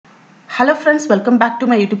Hello friends, welcome back to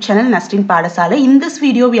my YouTube channel Nasrin Padasala. In this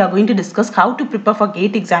video, we are going to discuss how to prepare for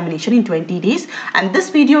GATE examination in 20 days. And this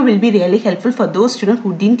video will be really helpful for those students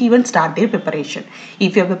who didn't even start their preparation.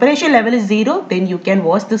 If your preparation level is 0, then you can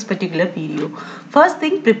watch this particular video. First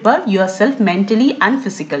thing, prepare yourself mentally and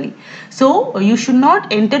physically. So you should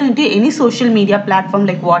not enter into any social media platform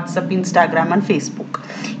like WhatsApp, Instagram and Facebook.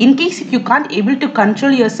 In case if you can't able to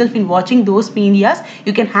control yourself in watching those medias,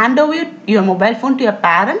 you can hand over your mobile phone to your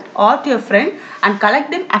parent or to your friend and collect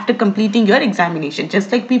them after completing your examination,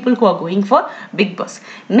 just like people who are going for Big Boss.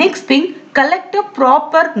 Next thing, collect a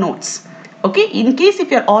proper notes. Okay, in case if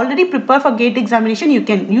you are already prepared for GATE examination, you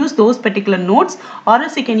can use those particular notes, or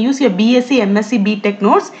else you can use your BSc, MSc, BTech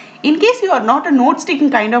notes. In case you are not a notes taking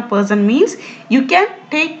kind of person, means you can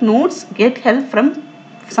take notes, get help from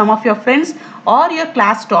some of your friends or your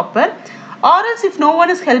class topper. Or else if no one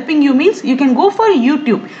is helping you, means you can go for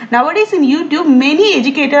YouTube. Nowadays in YouTube, many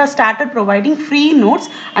educators have started providing free notes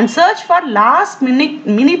and search for last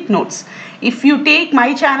minute notes. If you take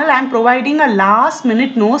my channel, I am providing a last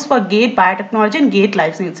minute notes for GATE Biotechnology and GATE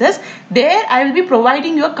Life Sciences. There I will be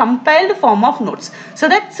providing you a compiled form of notes. So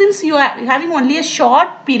that since you are having only a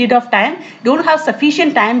short period of time, don't have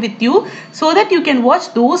sufficient time with you, so that you can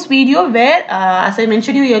watch those videos where as I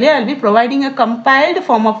mentioned you earlier, I will be providing a compiled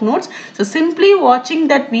form of notes. So simply watching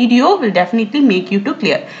that video will definitely make you to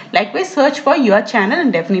clear. Likewise, search for your channel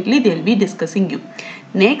and definitely they will be discussing you.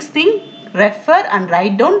 Next thing, refer and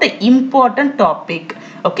write down the important topic,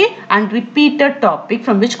 okay, and repeated topic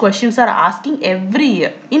from which questions are asking every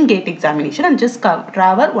year in GATE examination, and just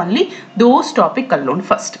cover only those topic alone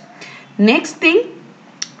first. Next thing,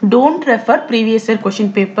 don't refer previous year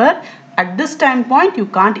question paper. At this time point, you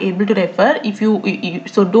can't able to refer.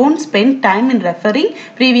 So don't spend time in referring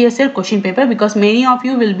previous year question paper, because many of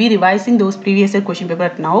you will be revising those previous year question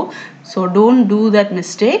paper now. So don't do that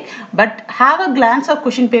mistake, but have a glance of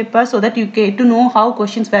question paper so that you get to know how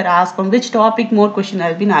questions were asked, on which topic more questions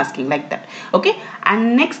have been asking, like that. Okay.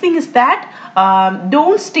 And next thing is that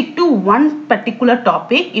don't stick to one particular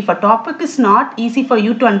topic. If a topic is not easy for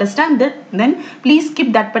you to understand, then please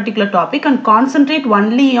skip that particular topic and concentrate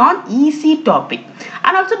only on easy topic.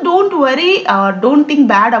 And also don't worry, don't think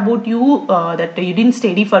bad about you that you didn't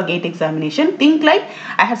study for GATE examination. Think like,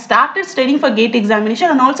 I have started studying for GATE examination.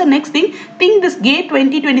 And also next thing, think this GATE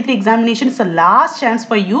 2023 examination is the last chance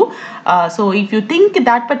for you. So if you think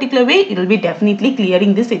that particular way, it will be definitely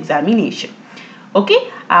clearing this examination.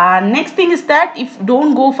 Okay, next thing is that if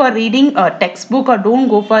don't go for reading a textbook, or don't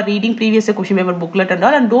go for reading previous year question paper booklet and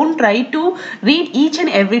all, and don't try to read each and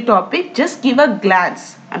every topic, just give a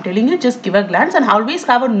glance. I'm telling you, just give a glance, and always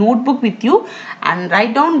have a notebook with you and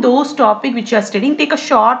write down those topics which you are studying. Take a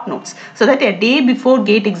short notes, so that a day before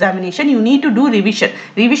GATE examination, you need to do revision.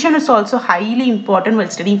 Revision is also highly important while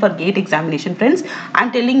studying for GATE examination, friends.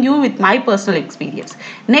 I'm telling you with my personal experience.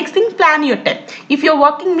 Next thing, plan your time. If you're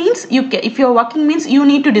working means, you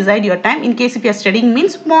need to decide your time. In case if you're studying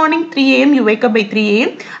means, morning 3 AM, you wake up by 3 AM.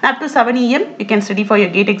 And up to 7 AM, you can study for your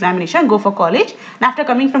GATE examination, go for college. And after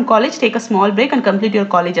coming from college, take a small break and complete your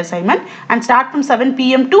college assignment, and start from 7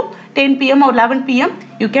 PM to 10 PM or 11 PM,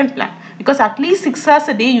 you can plan, because at least 6 hours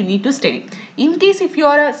a day you need to study. In case if you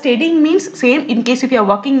are studying means, same. In case if you are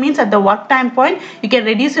working means, at the work time point, you can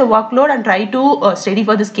reduce your workload and try to study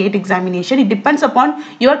for this GATE examination. It depends upon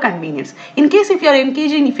your convenience. In case if you are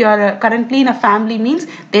engaging, if you are currently in a family means,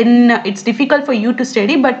 then it's difficult for you to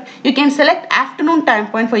study, but you can select afternoon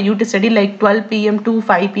time point for you to study, like 12 PM to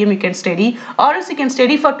 5 PM you can study, or else you can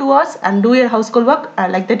study for 2 hours and do your household work,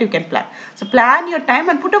 like that you can plan. So plan your time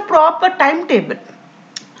and put a proper timetable.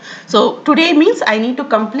 So today means I need to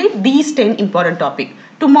complete these 10 important topics.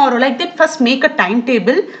 Tomorrow, like that, first make a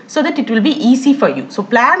timetable so that it will be easy for you. So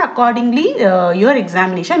plan accordingly your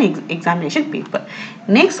examination paper.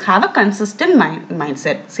 Next, have a consistent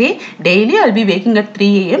mindset. Say daily I will be waking at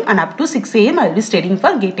 3 AM and up to 6 AM I will be studying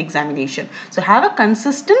for GATE examination. So have a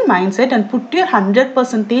consistent mindset and put your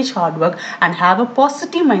 100% hard work and have a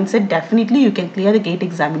positive mindset. Definitely you can clear the GATE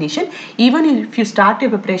examination, even if you start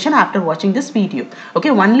your preparation after watching this video. Okay,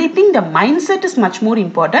 only thing, the mindset is much more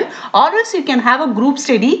important. Or else you can have a group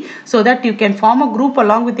study, so that you can form a group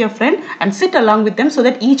along with your friend and sit along with them, so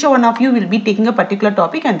that each one of you will be taking a particular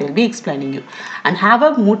topic and they'll be explaining you. And have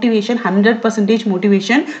a motivation, 100%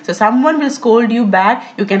 motivation. So someone will scold you bad,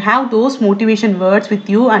 you can have those motivation words with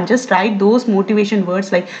you and just write those motivation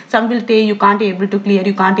words. Like some will say you can't able to clear,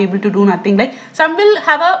 you can't able to do nothing. Like some will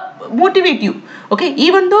have a motivate you. Okay,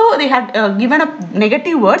 even though they had given up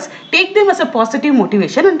negative words, take them as a positive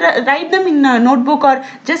motivation and write them in a notebook, or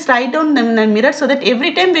just write down them in a mirror, so that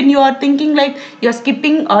every time when you are thinking like you're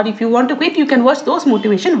skipping or if you want to quit, you can watch those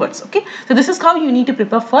motivation words. Okay, so this is how you need to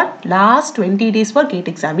prepare for last 20 days for GATE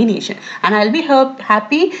examination, and I'll be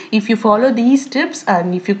happy if you follow these tips,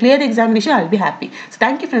 and if you clear the examination, I'll be happy. So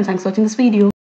thank you friends, thanks for watching this video.